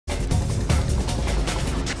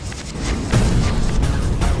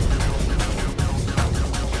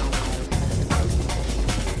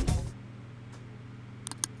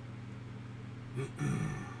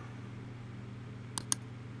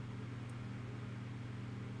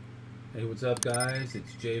Hey, what's up, guys?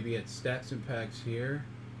 It's JB at Staxx and Packz here.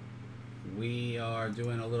 We are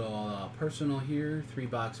doing a little personal here,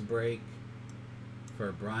 3-box break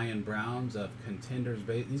for Brian Browns of Contenders.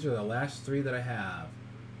 These are the last 3 that I have.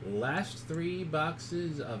 Last 3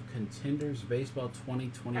 boxes of Contenders Baseball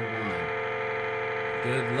 2021.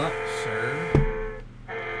 Good luck, sir.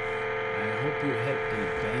 I hope you hit a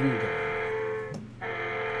banger.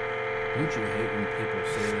 Don't you hate when people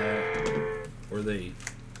say that? Or they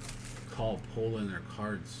call pulling their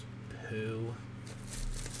cards poo?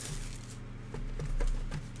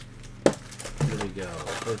 Here we go.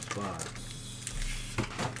 First box.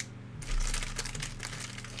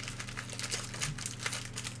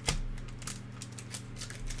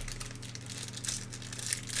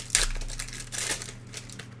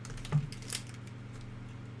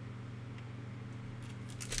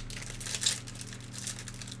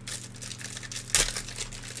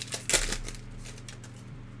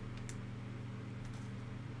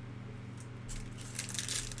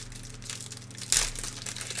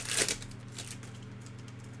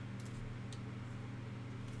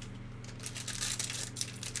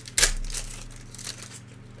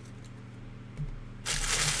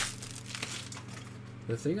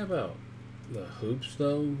 The thing about the hoops,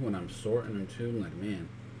 though, when I'm sorting them too, I'm like, man,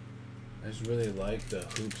 I just really like the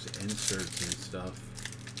hoops inserts and stuff.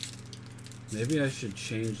 Maybe I should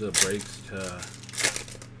change the breaks to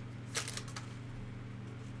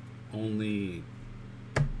only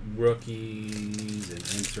rookies and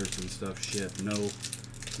inserts and stuff ship. No,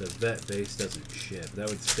 the vet base doesn't ship. That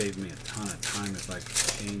would save me a ton of time if I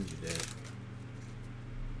changed it.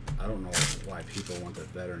 I don't know why people want the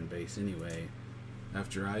veteran base anyway.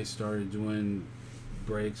 After I started doing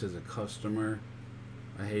breaks as a customer,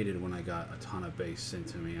 I hated when I got a ton of base sent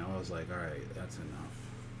to me. I was like, alright, that's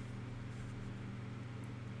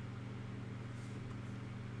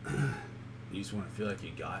enough. You just want to feel like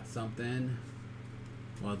you got something?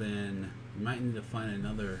 Well then, you might need to find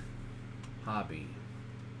another hobby.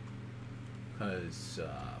 Because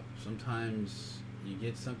sometimes you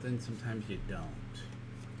get something, sometimes you don't.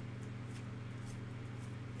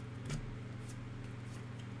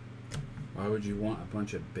 Why would you want a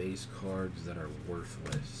bunch of base cards that are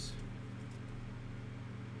worthless?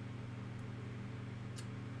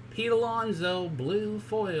 Pete Alonso, blue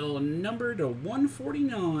foil, numbered to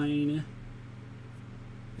 149.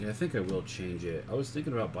 Yeah, I think I will change it. I was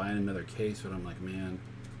thinking about buying another case, but I'm like, man,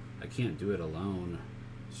 I can't do it alone.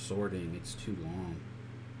 Sorting, it's too long.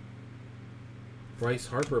 Bryce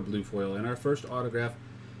Harper, blue foil, and our first autograph.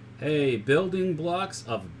 Hey, building blocks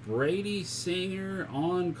of Brady Singer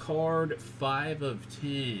on card 5 of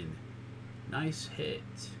 10. Nice hit.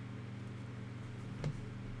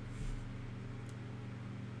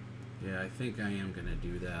 Yeah, I think I am going to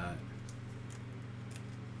do that.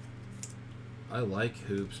 I like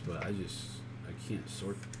hoops, but I can't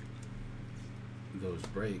sort those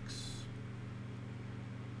breaks.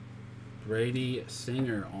 Brady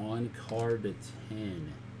Singer on card to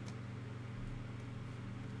 10.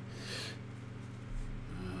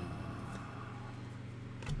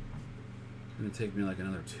 It's gonna take me like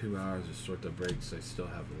another 2 hours to sort the breaks I still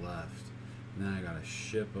have left. And then I gotta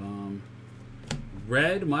ship them.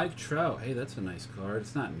 Red Mike Trout. Hey, that's a nice card.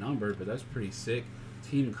 It's not numbered, but that's pretty sick.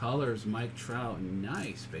 Team colors, Mike Trout.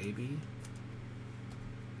 Nice, baby.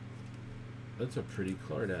 That's a pretty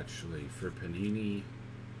card, actually, for Panini.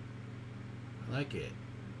 I like it.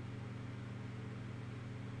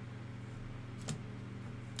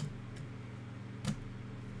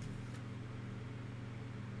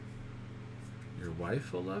 Your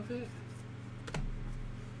wife will love it?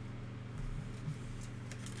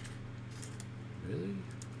 Really?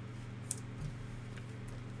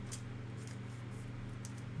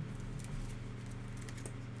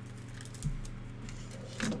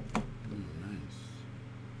 Nice.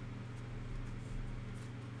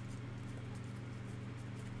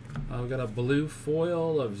 I've got a blue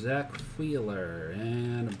foil of Zach Wheeler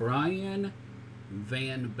and Brian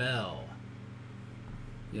Van Bell.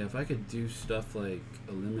 Yeah, if I could do stuff like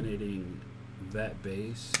eliminating vet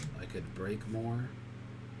base, I could break more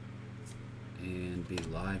and be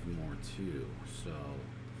live more too. So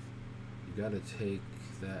you got to take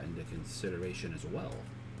that into consideration as well.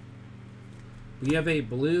 We have a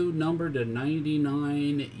blue number to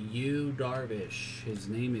 99, Yu Darvish. His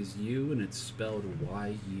name is Yu and it's spelled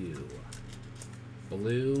Y-U.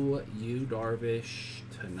 Blue Yu Darvish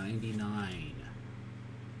to 99.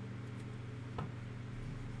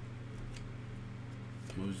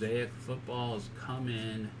 Mosaic football has come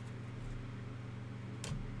in.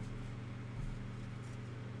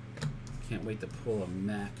 Can't wait to pull a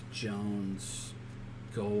Mac Jones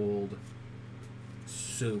gold,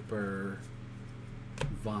 super,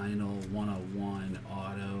 vinyl 101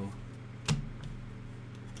 auto.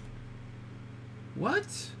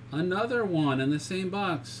 What? Another one in the same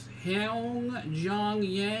box. Hong Jong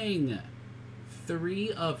Yang.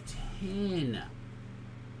 3 of 10.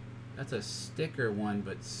 That's a sticker one,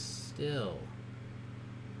 but still.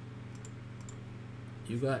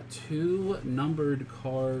 You got 2 numbered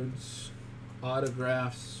cards,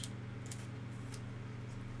 autographs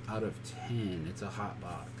out of 10. It's a hot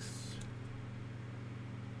box.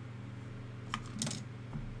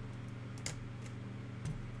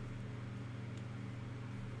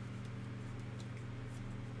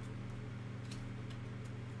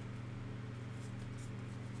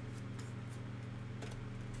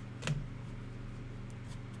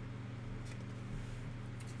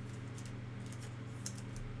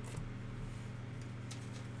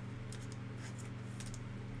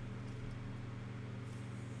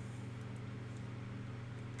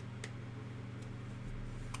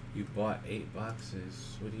 You bought 8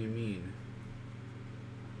 boxes. What do you mean?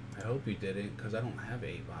 I hope you didn't, because I don't have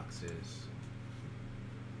 8 boxes.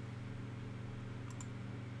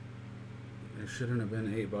 There shouldn't have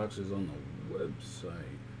been 8 boxes on the website.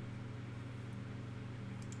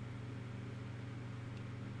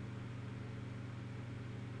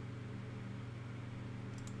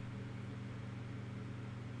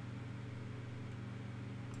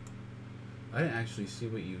 I didn't actually see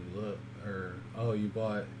what you look, or oh, you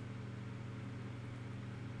bought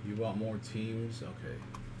more teams. Okay.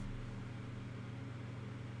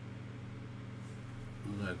 I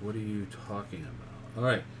was like, what are you talking about? All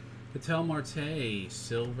right, Ketel Marte,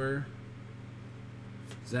 silver.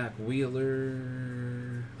 Zach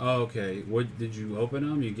Wheeler. Oh, okay. What did you open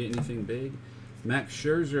them? You get anything big? Max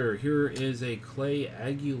Scherzer. Here is a Clay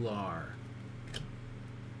Aguilar.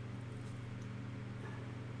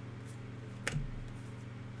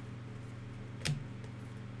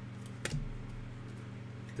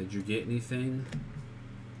 Did you get anything?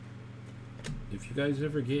 If you guys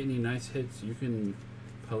ever get any nice hits, you can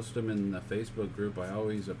post them in the Facebook group. I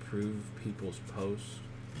always approve people's posts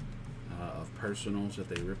of personals that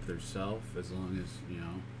they rip themselves, as long as, you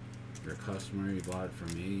know, you're a customer, you bought it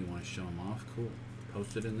from me, you want to show them off, cool.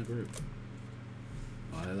 Post it in the group.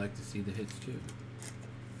 Well, I like to see the hits too.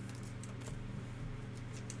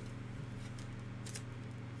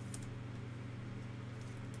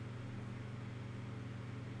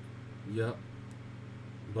 Yep.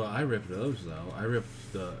 But I ripped those, though. I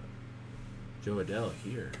ripped the Joe Adele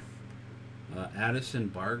here. Addison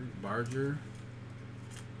Barger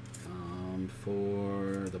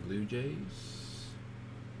for the Blue Jays.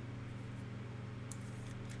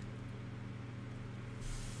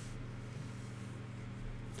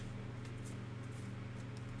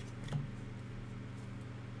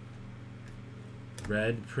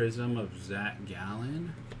 Red Prism of Zach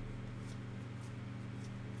Gallen.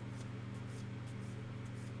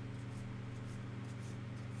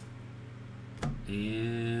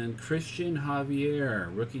 And Christian Javier,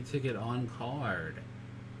 rookie ticket on card.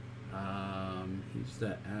 He's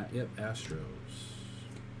the Astros.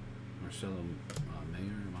 Marcelo Meyer.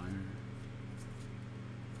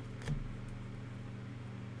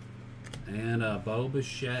 And Bo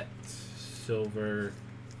Bichette, silver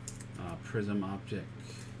prism optic.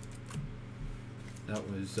 That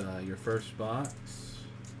was your first box.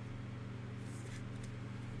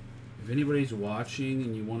 If anybody's watching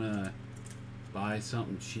and you want to buy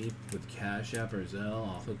something cheap with Cash App or Zelle,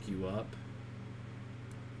 I'll hook you up.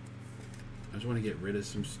 I just want to get rid of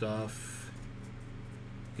some stuff.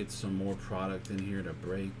 Get some more product in here to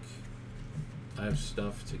break. I have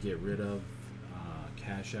stuff to get rid of.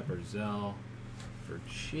 Cash App or Zelle for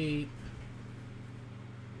cheap.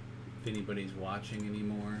 If anybody's watching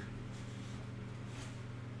anymore.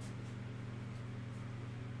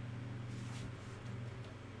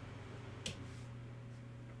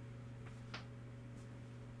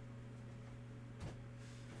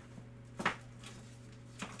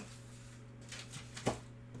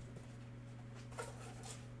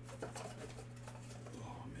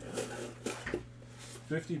 Oh, man.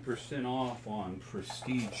 50% off on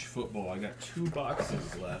Prestige Football. I got 2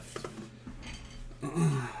 boxes left.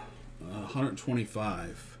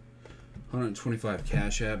 125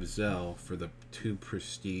 Cash App Zelle for the 2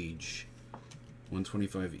 Prestige.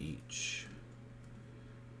 125 each.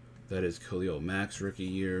 That is Khalil Mack's rookie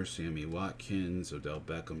year, Sammy Watkins, Odell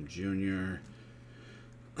Beckham Jr.,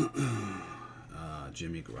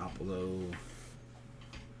 Jimmy Garoppolo.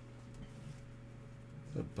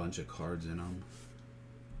 A bunch of cards in them.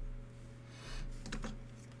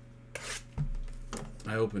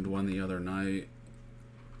 I opened one the other night.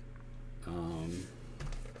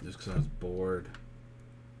 just because I was bored.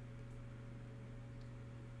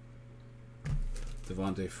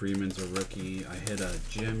 Devontae Freeman's a rookie. I hit a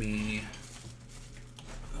Jimmy.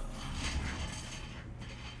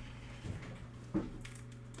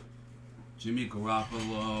 Jimmy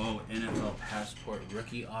Garoppolo NFL Passport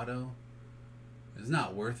rookie auto. It's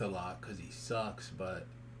not worth a lot because he sucks, but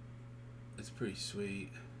it's pretty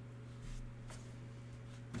sweet.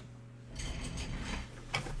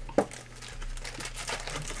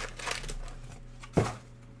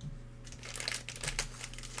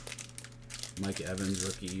 Mike Evans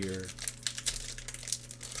rookie year.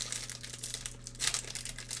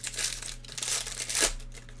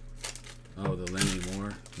 Oh, the Lenny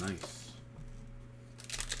Moore. Nice.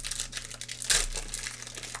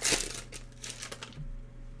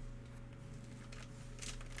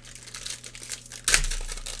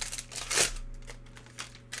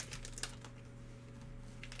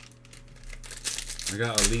 I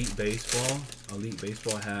got Elite Baseball. Elite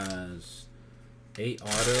Baseball has 8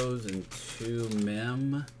 autos and 2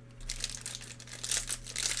 mem.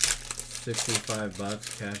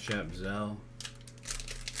 $65 Cash App Zelle.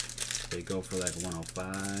 They go for like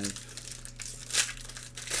 105.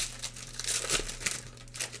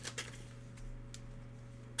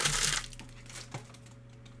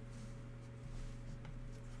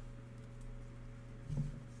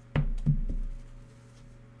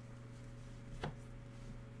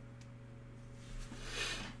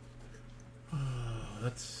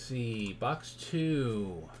 Let's see, box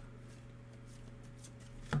 2.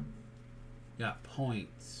 Got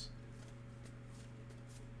points.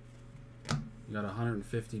 You got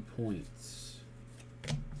 150 points.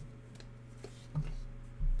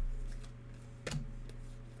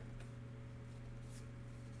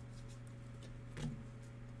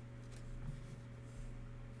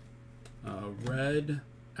 Red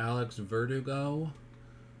Alex Verdugo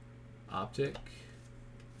Optic.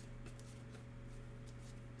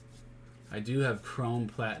 I do have Chrome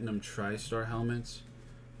Platinum TriStar helmets.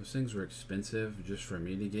 Those things were expensive just for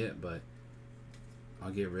me to get, but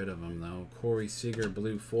I'll get rid of them though. Corey Seager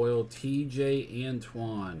Blue Foil. TJ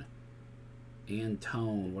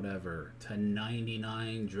Antone, whatever. To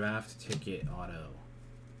 99 draft ticket auto.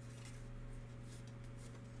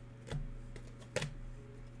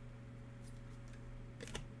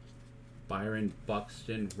 Byron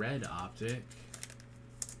Buxton Red Optic.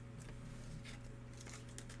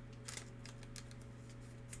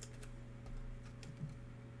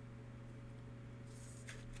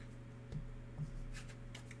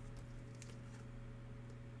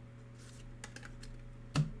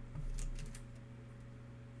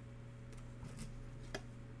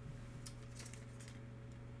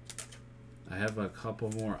 I have a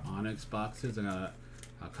couple more Onyx boxes. I got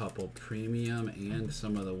a couple premium and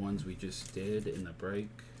some of the ones we just did in the break.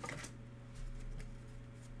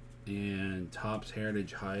 And Topps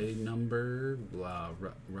Heritage High number,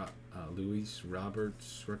 Luis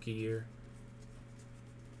Roberts rookie year.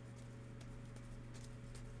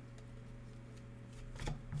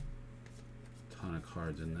 Ton of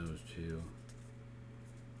cards in those too.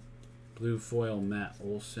 Blue foil Matt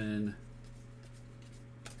Olson.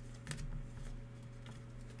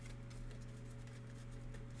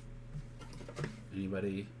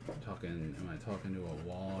 Anybody talking? Am I talking to a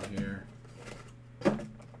wall here?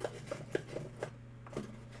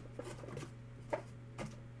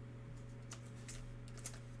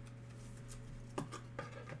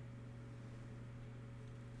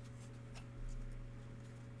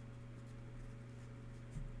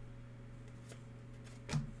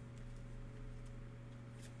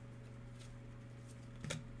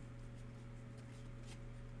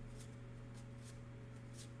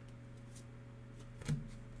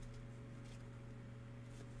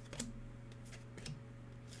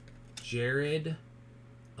 Jared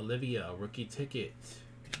Olivia rookie ticket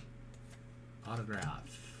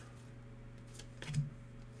autograph.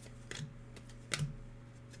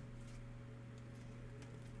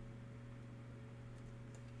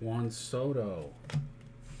 Juan Soto.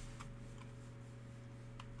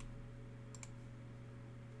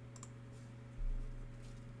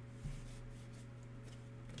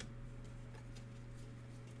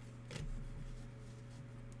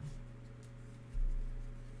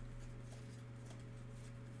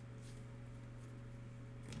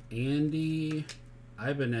 Andy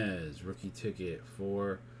Ibanez rookie ticket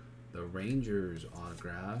for the Rangers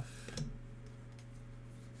autograph.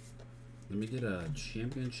 Let me get a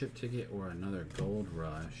championship ticket or another gold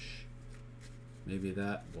rush. Maybe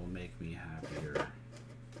that will make me happier.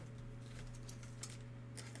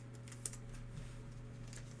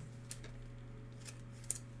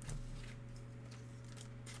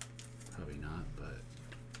 not, but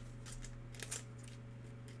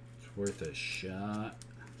it's worth a shot.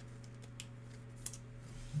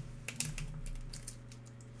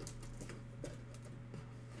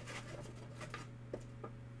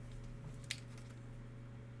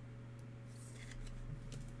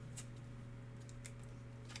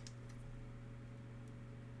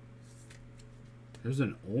 There's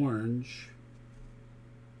an orange.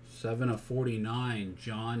 7/49,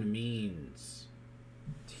 John Means.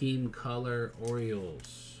 Team color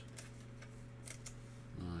Orioles.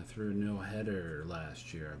 Threw a no-header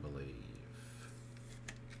last year, I believe.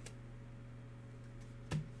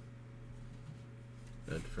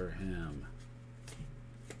 Good for him.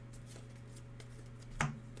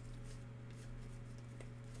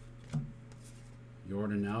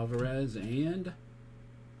 Jordan Alvarez and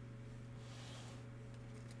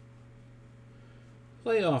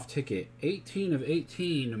playoff ticket,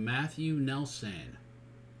 18/18, Matthew Nelson.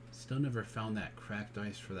 Still never found that cracked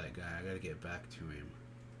ice for that guy. I gotta get back to him.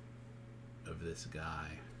 Of this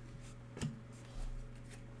guy.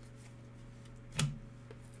 He's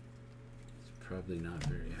probably not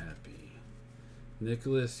very happy.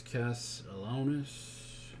 Nicholas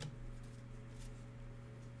Castellanos.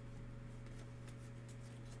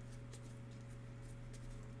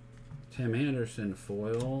 Tim Anderson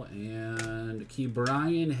foil and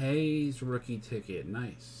Brian Hayes rookie ticket.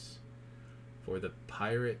 Nice. For the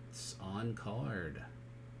Pirates on card.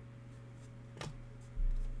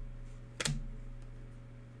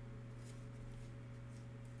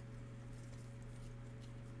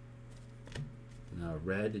 Now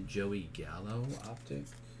red Joey Gallo optic.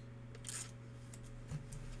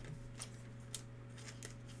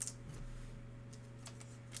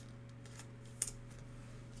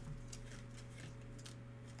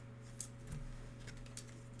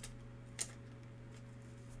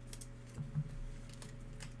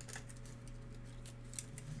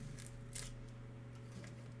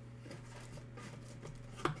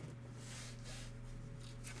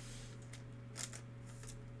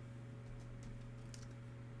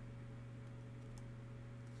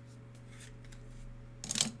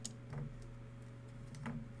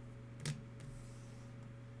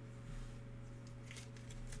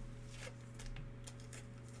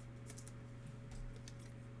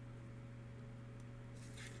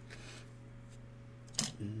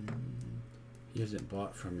 He hasn't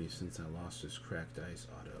bought from me since I lost his cracked ice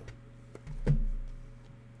auto.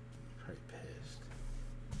 Probably pissed.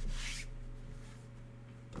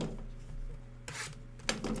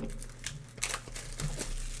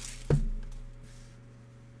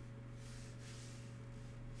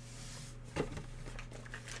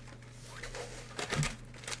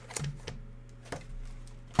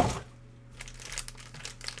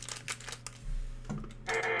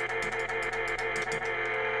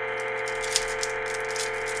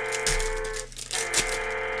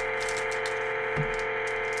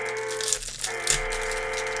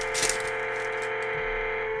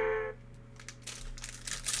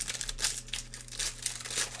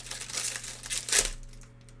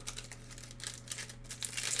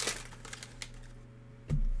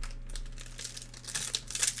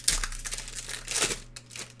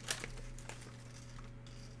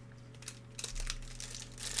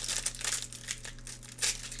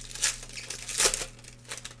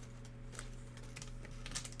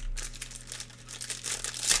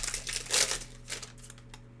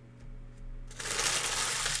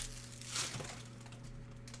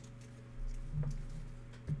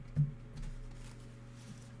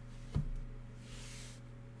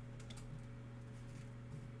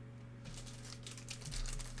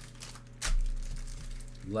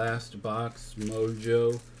 Last box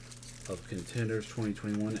mojo of Contenders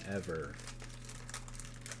 2021 ever.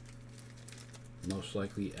 Most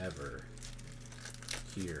likely ever.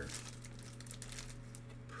 Here.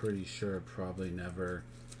 Pretty sure probably never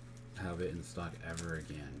have it in stock ever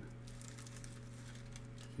again.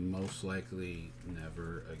 Most likely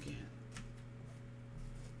never again.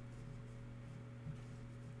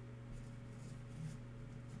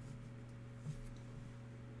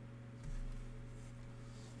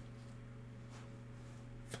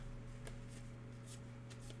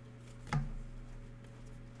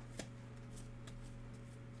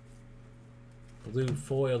 Blue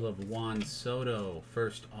foil of Juan Soto.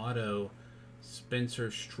 First auto,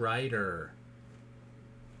 Spencer Strider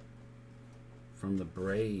from the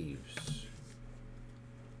Braves.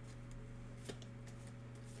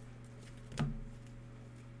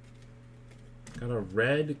 Got a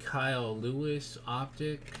red Kyle Lewis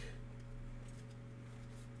optic.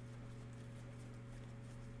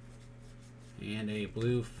 And a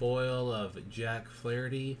blue foil of Jack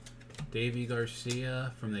Flaherty Davy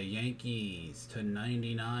Garcia from the Yankees to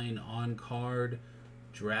 99 on card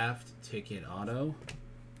draft ticket auto.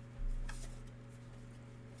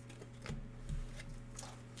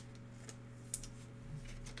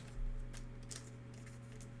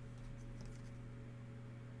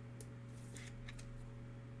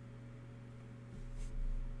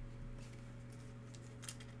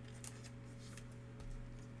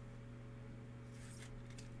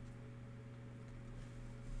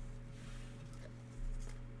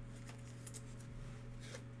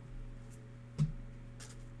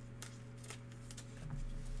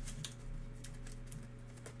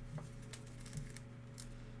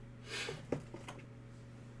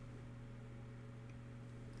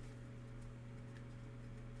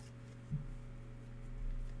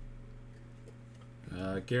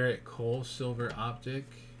 Garrett Cole, silver optic.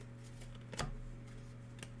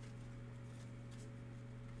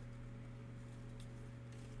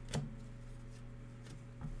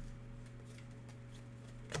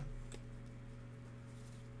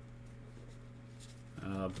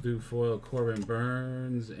 Blue foil Corbin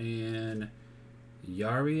Burns and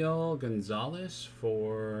Yariel Gonzalez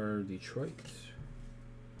for Detroit.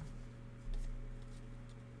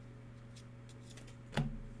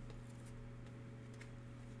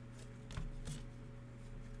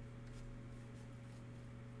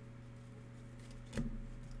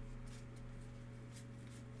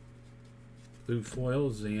 Blue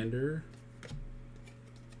foil Xander,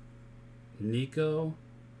 Nico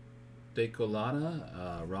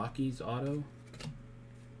Decolata, Rockies auto.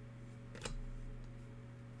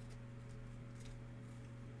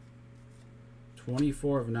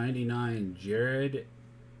 /99, Jared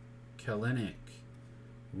Kelenic,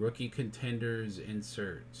 rookie contenders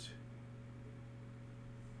insert.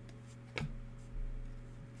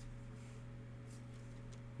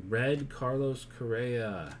 Red Carlos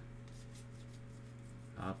Correa,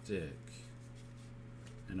 optic,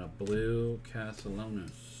 and a blue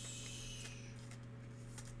Castellanos.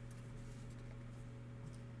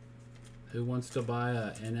 Who wants to buy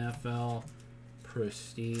a NFL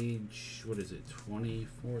Prestige, what is it,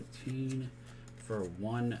 2014 for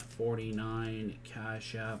 $149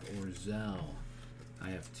 Cash App or Zelle? I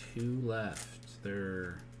have 2 left.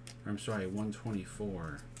 I'm sorry,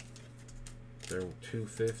 124. They're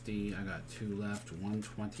 $250. I got 2 left,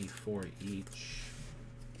 124 each.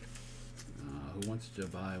 Who wants to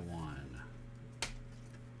buy one?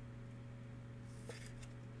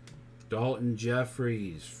 Dalton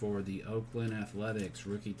Jeffries for the Oakland Athletics,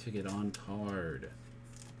 rookie ticket on card.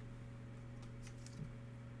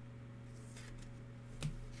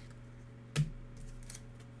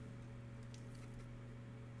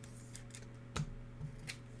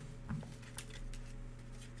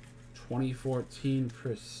 /2014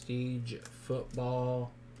 Prestige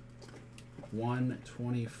Football,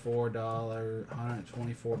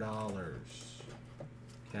 $124.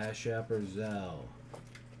 Cash App or Zelle.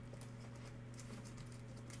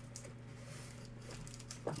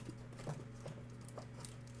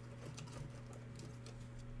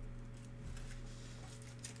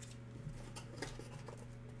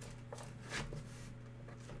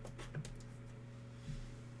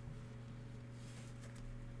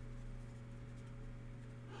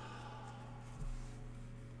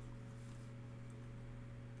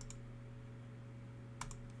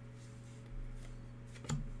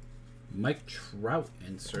 Mike Trout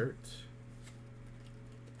insert.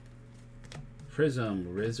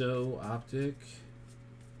 Prism Rizzo optic.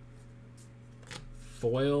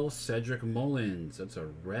 Foil Cedric Mullins. That's a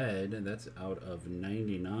red. That's out of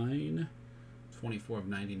 99.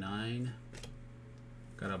 24/99.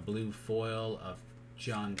 Got a blue foil of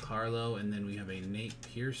Giancarlo, and then we have a Nate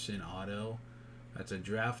Pearson auto. That's a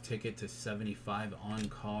draft ticket to 75 on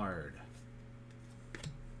card.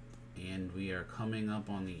 And we are coming up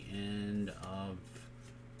on the end of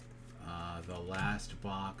the last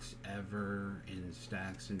box ever in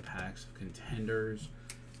Staxx and Packz of Contenders,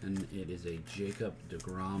 and it is a Jacob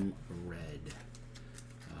deGrom red.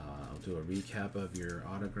 I'll do a recap of your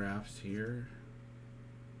autographs here.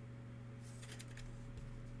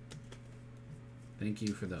 Thank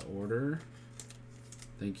you for the order.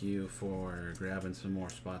 Thank you for grabbing some more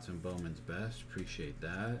spots in Bowman's Best. Appreciate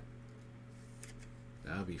that.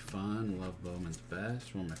 That'll be fun. Love Bowman's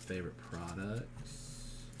Best. One of my favorite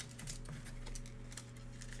products.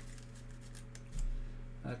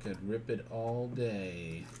 I could rip it all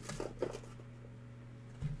day.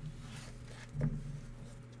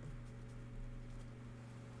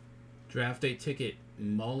 Draft day ticket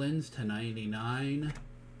Mullins /99.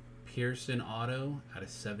 Pearson auto out of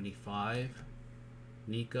 75.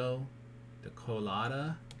 Nico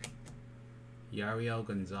Decolata. Yariel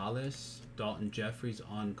Gonzalez, Dalton Jeffries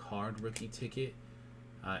on card rookie ticket.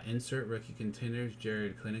 Insert rookie contenders,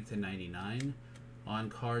 Jared Clinic to 99. On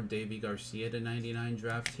card, Davy Garcia to 99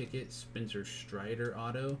 draft ticket. Spencer Strider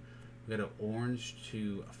auto. We got an orange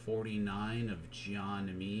to 49 of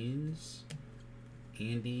John Means.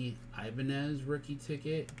 Andy Ibanez rookie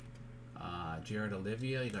ticket. Jared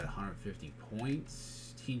Olivia, you got 150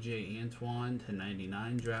 points. TJ Antoine to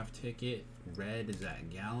 99 draft ticket. Red is Zach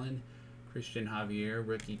Gallen. Christian Javier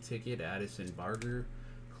rookie ticket. Addison Barger.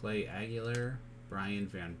 Clay Aguilar. Brian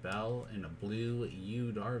Van Bell. And a blue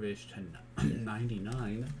Yu Darvish to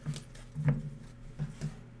 99.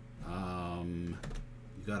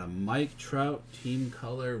 You got a Mike Trout team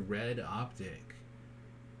color red optic.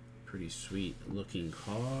 Pretty sweet looking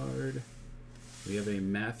card. We have a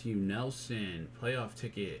Matthew Nelson playoff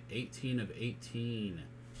ticket, 18 of 18.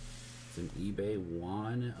 It's an eBay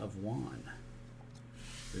 1 of 1.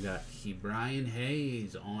 We got Brian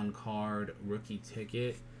Hayes on card rookie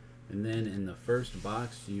ticket. And then in the first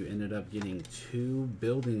box, you ended up getting 2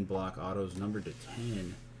 building block autos numbered to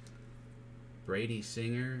 10. Brady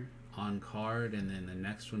Singer on card, and then the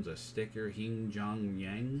next one's a sticker, Hing Jong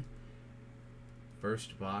Yang.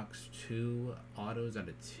 First box, 2 autos out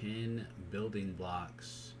of 10 building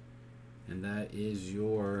blocks. And that is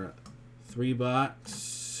your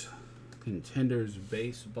 3-box Contenders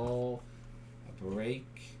baseball break.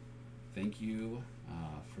 Thank you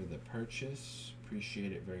for the purchase.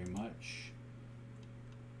 Appreciate it very much.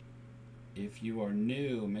 If you are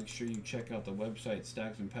new, make sure you check out the website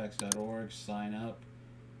staxxandpacks.org. Sign up.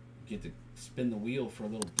 Get to spin the wheel for a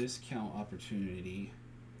little discount opportunity.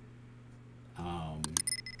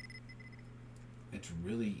 It's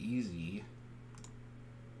really easy.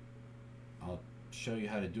 I'll show you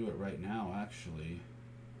how to do it right now, actually.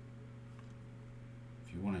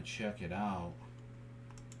 If you want to check it out.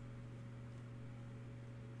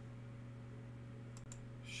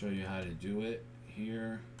 Show you how to do it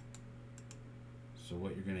here. So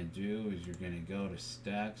what you're going to do is you're going to go to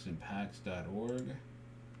staxxandpacks.org.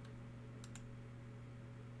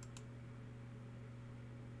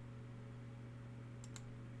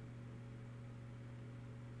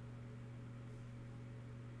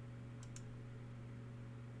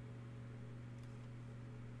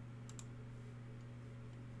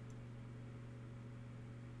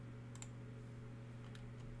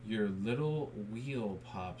 Your little wheel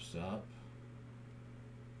pops up.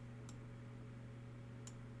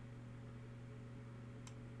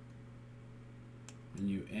 And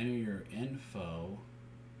you enter your info.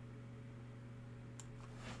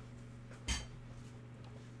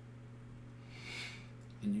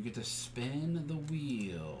 And you get to spin the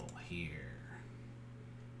wheel here.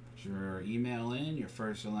 Put your email in, your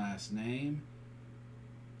first and last name.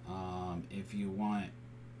 If you want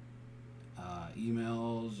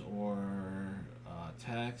emails or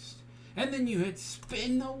text, and then you hit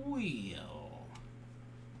spin the wheel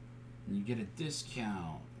and you get a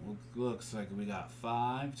discount. Looks like we got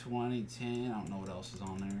 5, 20, 10. I don't know what else is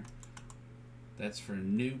on there. That's for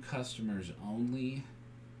new customers only.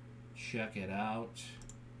 Check it out.